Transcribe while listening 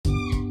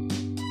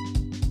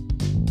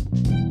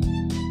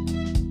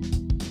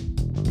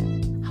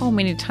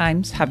many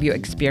times have you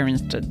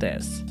experienced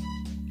this?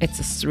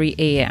 It's 3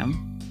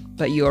 a.m.,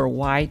 but you're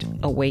wide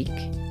awake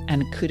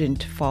and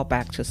couldn't fall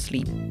back to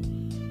sleep.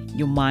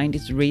 Your mind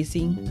is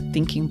racing,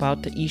 thinking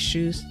about the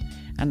issues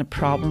and the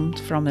problems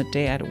from the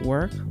day at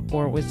work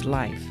or with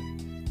life.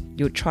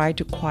 You try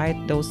to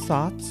quiet those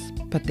thoughts,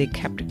 but they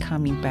kept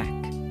coming back.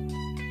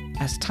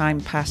 As time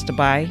passed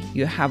by,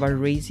 you have a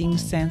rising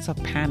sense of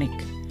panic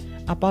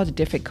about the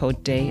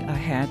difficult day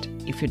ahead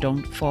if you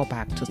don't fall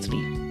back to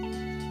sleep.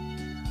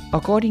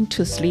 According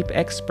to sleep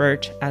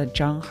expert at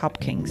Johns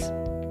Hopkins,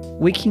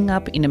 waking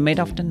up in the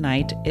middle of the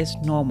night is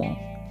normal,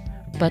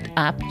 but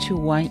up to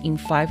 1 in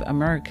 5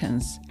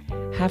 Americans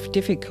have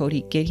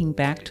difficulty getting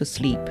back to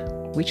sleep,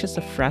 which is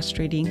a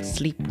frustrating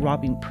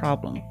sleep-robbing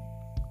problem.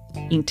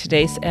 In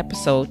today's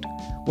episode,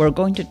 we're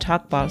going to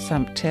talk about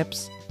some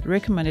tips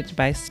recommended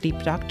by sleep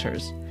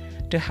doctors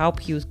to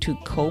help you to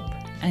cope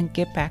and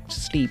get back to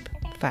sleep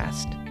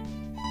fast.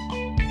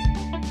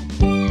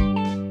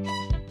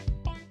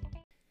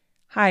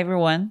 Hi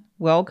everyone,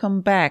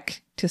 welcome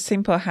back to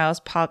Simple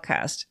Health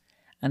Podcast,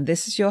 and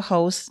this is your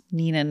host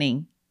Nina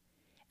Ning,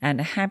 and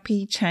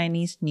happy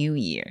Chinese New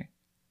Year.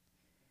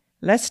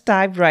 Let's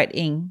dive right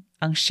in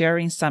on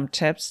sharing some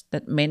tips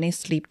that many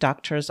sleep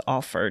doctors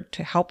offer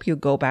to help you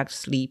go back to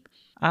sleep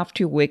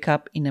after you wake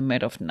up in the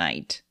middle of the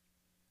night.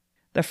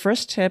 The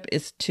first tip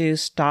is to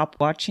stop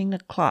watching the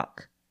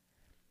clock.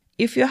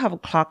 If you have a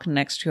clock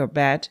next to your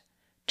bed,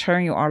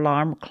 turn your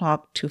alarm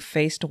clock to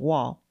face the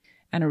wall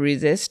and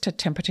resist the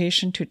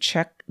temptation to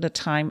check the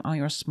time on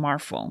your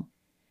smartphone.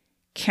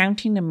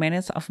 Counting the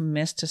minutes of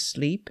missed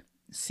sleep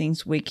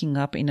since waking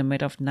up in the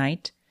middle of the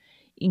night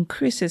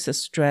increases the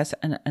stress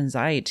and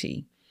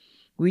anxiety,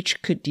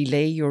 which could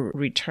delay your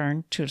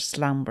return to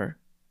slumber.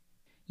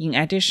 In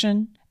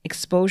addition,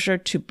 exposure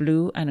to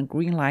blue and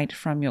green light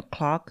from your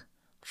clock,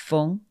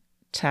 phone,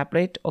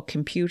 tablet, or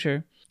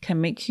computer can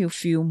make you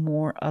feel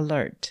more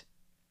alert.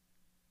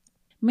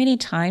 Many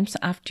times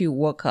after you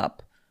woke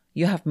up,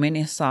 you have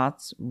many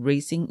thoughts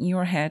racing in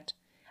your head,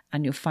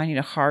 and you find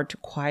it hard to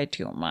quiet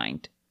your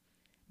mind.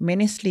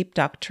 Many sleep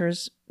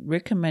doctors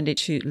recommend you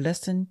to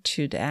listen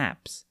to the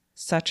apps,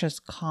 such as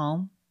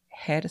Calm,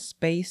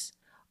 Headspace,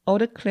 or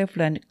the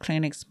Cleveland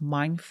Clinic's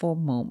Mindful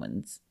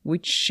Moments,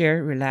 which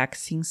share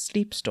relaxing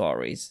sleep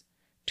stories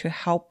to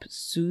help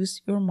soothe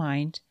your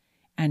mind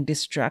and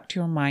distract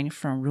your mind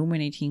from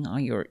ruminating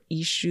on your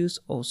issues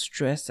or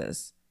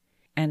stresses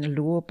and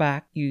lure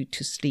back you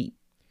to sleep.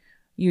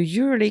 You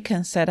usually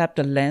can set up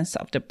the length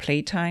of the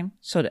playtime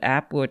so the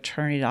app will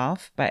turn it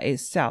off by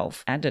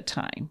itself at the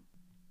time.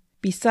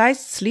 Besides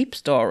sleep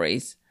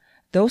stories,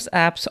 those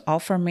apps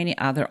offer many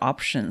other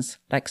options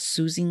like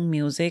soothing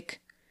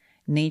music,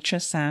 nature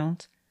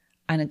sounds,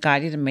 and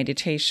guided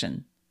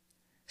meditation.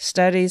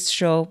 Studies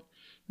show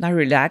that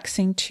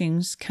relaxing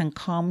tunes can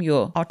calm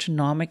your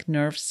autonomic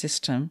nervous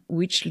system,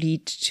 which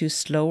lead to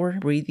slower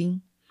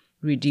breathing,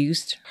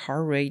 reduced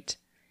heart rate,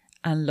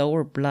 and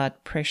lower blood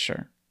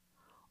pressure,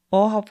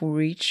 all of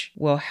which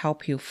will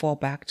help you fall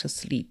back to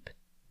sleep.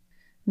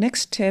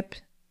 Next tip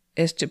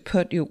is to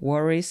put your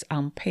worries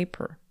on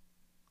paper.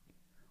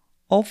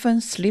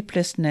 Often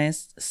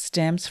sleeplessness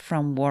stems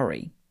from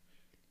worry.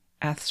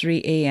 At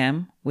 3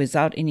 a.m.,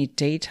 without any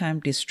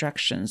daytime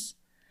distractions,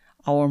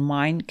 our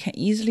mind can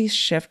easily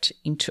shift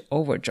into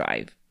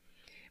overdrive.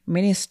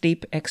 Many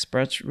sleep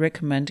experts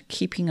recommend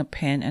keeping a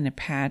pen and a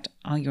pad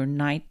on your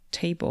night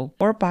table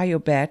or by your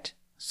bed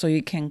so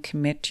you can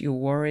commit your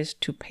worries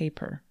to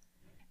paper.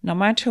 No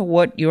matter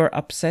what you're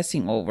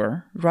obsessing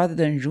over, rather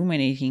than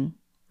ruminating,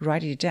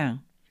 write it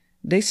down.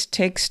 This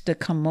takes the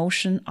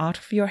commotion out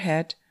of your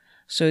head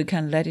so you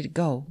can let it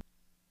go.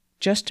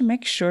 Just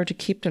make sure to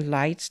keep the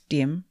lights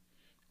dim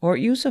or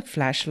use a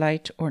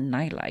flashlight or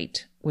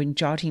nightlight when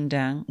jotting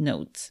down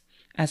notes,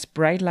 as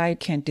bright light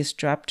can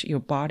disrupt your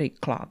body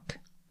clock.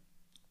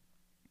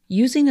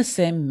 Using the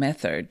same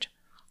method,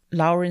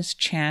 Lawrence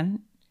Chan,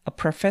 a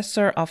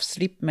professor of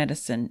sleep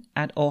medicine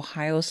at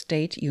Ohio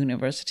State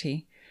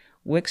University,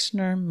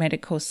 Wexner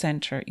Medical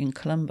Center in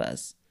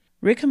Columbus,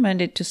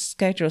 recommended to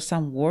schedule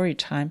some worry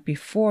time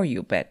before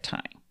your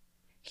bedtime.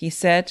 He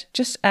said,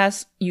 just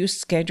as you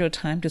schedule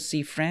time to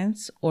see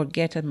friends or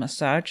get a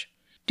massage,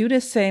 do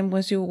the same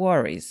with your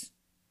worries.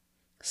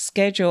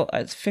 Schedule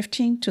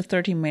 15 to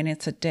 30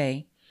 minutes a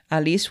day,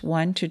 at least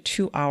 1 to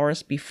 2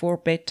 hours before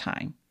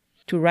bedtime,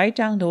 to write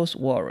down those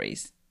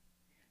worries.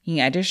 In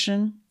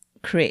addition,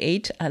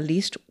 create at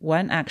least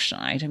one action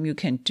item you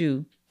can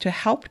do to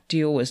help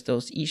deal with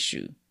those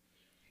issues.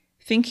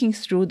 Thinking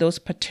through those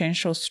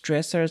potential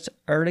stressors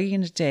early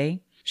in the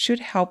day should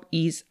help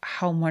ease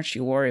how much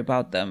you worry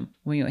about them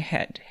when your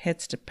head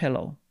hits the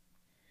pillow.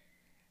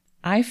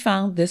 I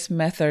found this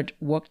method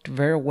worked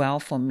very well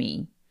for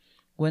me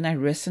when I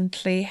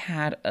recently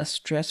had a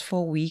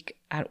stressful week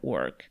at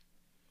work.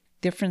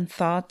 Different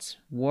thoughts,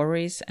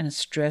 worries, and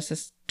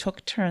stresses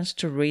took turns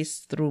to race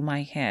through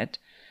my head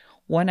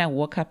when I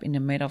woke up in the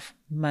middle of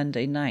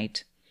Monday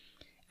night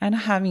and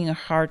having a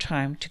hard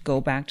time to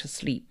go back to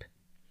sleep.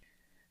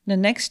 The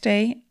next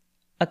day,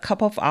 a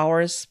couple of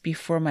hours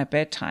before my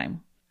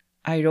bedtime,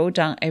 I wrote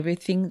down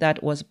everything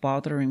that was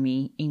bothering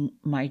me in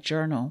my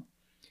journal.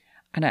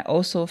 And I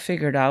also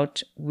figured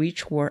out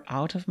which were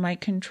out of my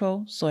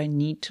control, so I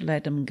need to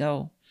let them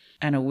go,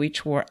 and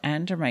which were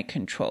under my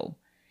control.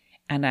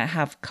 And I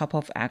have a couple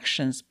of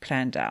actions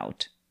planned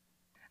out.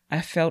 I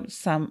felt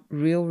some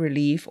real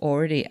relief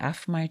already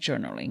after my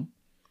journaling.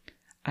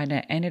 And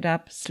I ended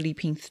up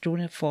sleeping through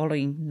the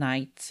following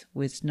nights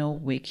with no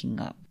waking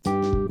up.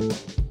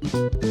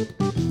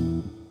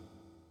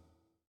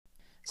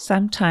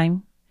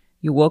 Sometime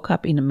you woke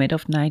up in the middle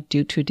of the night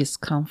due to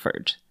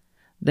discomfort.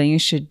 Then you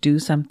should do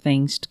some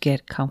things to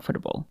get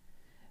comfortable.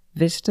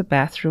 Visit the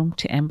bathroom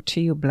to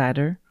empty your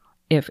bladder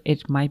if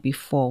it might be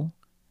full.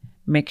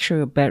 Make sure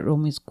your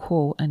bedroom is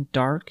cool and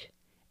dark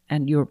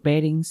and your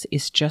bedding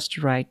is just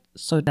right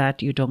so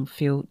that you don't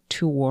feel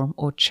too warm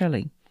or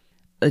chilly.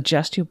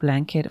 Adjust your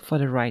blanket for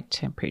the right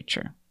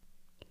temperature.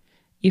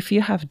 If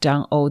you have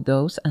done all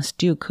those and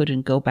still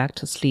couldn't go back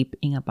to sleep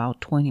in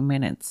about 20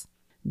 minutes,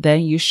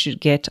 then you should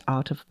get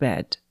out of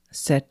bed,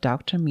 said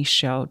Dr.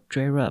 Michelle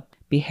Drerup,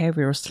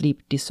 behavioral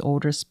sleep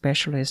disorder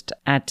specialist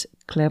at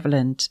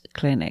Cleveland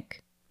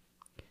Clinic.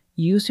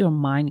 Use your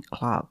mind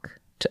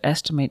clock to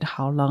estimate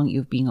how long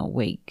you've been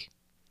awake.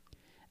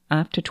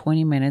 After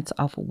 20 minutes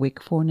of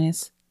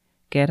wakefulness,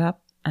 get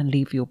up and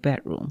leave your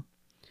bedroom.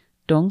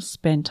 Don't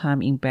spend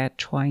time in bed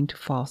trying to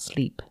fall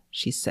asleep,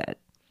 she said.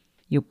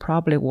 You'll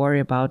probably worry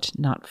about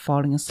not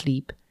falling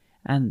asleep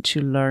and to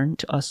learn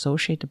to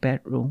associate the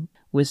bedroom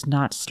with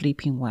not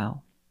sleeping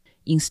well.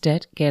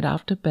 Instead, get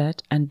out of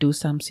bed and do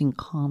something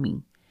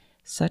calming,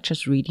 such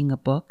as reading a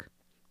book,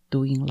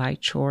 doing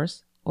light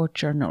chores, or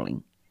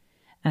journaling.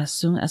 As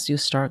soon as you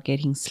start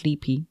getting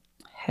sleepy,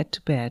 head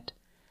to bed.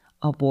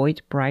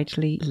 Avoid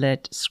brightly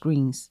lit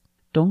screens.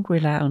 Don't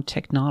rely on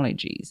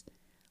technologies,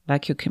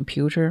 like your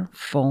computer,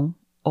 phone,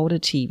 or the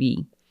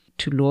TV,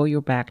 to lure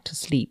you back to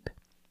sleep.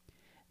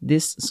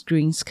 These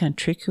screens can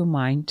trick your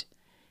mind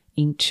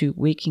into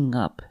waking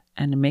up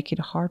and make it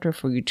harder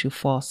for you to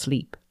fall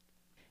asleep.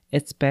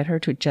 It's better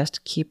to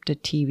just keep the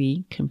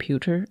TV,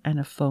 computer, and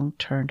the phone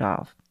turned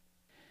off.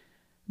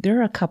 There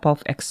are a couple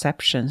of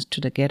exceptions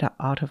to the get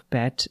out of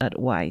bed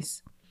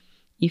advice.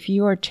 If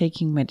you are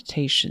taking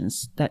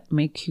meditations that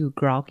make you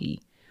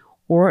groggy,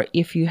 or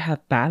if you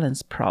have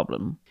balance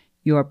problem,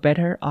 you are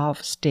better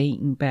off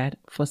staying in bed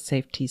for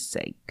safety's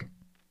sake.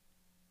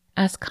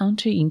 As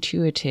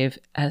counterintuitive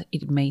as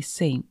it may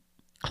seem,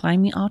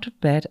 climbing out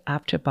of bed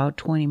after about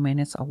 20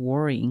 minutes of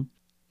worrying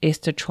is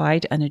the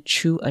tried and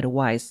true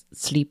advice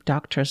sleep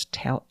doctors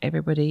tell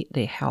everybody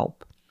they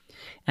help,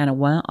 and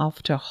one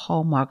of the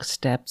hallmark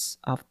steps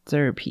of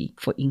therapy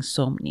for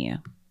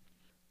insomnia.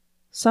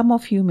 Some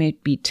of you may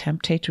be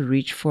tempted to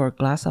reach for a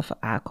glass of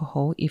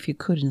alcohol if you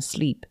couldn't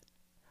sleep.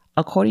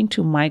 According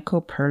to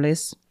Michael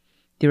Perlis,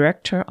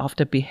 director of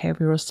the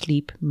Behavioral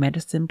Sleep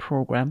Medicine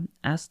Program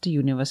at the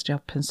University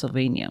of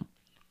Pennsylvania,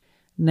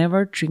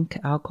 never drink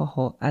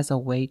alcohol as a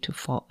way to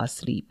fall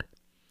asleep.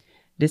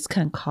 This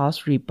can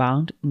cause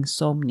rebound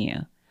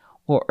insomnia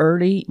or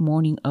early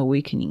morning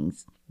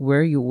awakenings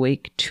where you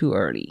wake too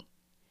early.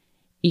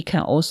 It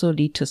can also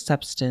lead to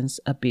substance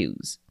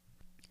abuse.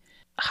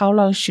 How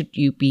long should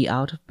you be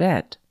out of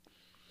bed?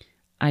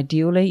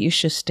 Ideally, you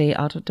should stay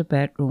out of the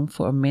bedroom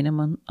for a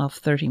minimum of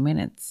 30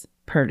 minutes,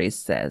 Perlis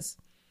says.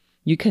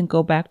 You can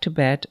go back to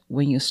bed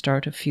when you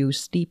start to feel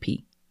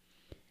sleepy.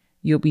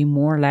 You'll be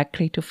more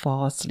likely to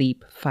fall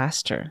asleep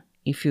faster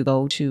if you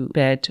go to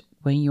bed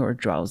when you're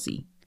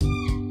drowsy.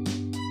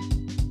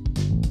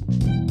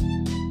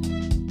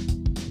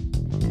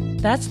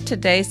 That's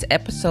today's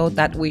episode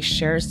that we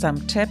share some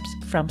tips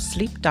from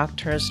sleep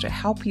doctors to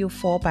help you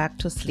fall back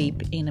to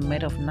sleep in the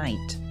middle of the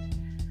night.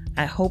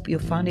 I hope you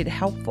found it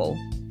helpful.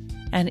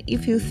 And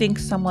if you think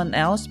someone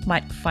else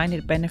might find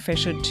it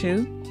beneficial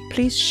too,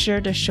 please share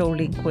the show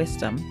link with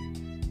them.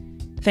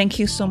 Thank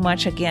you so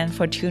much again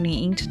for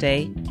tuning in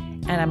today,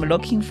 and I'm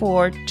looking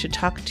forward to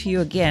talk to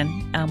you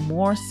again on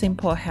more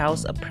simple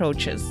health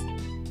approaches.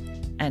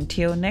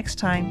 Until next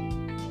time.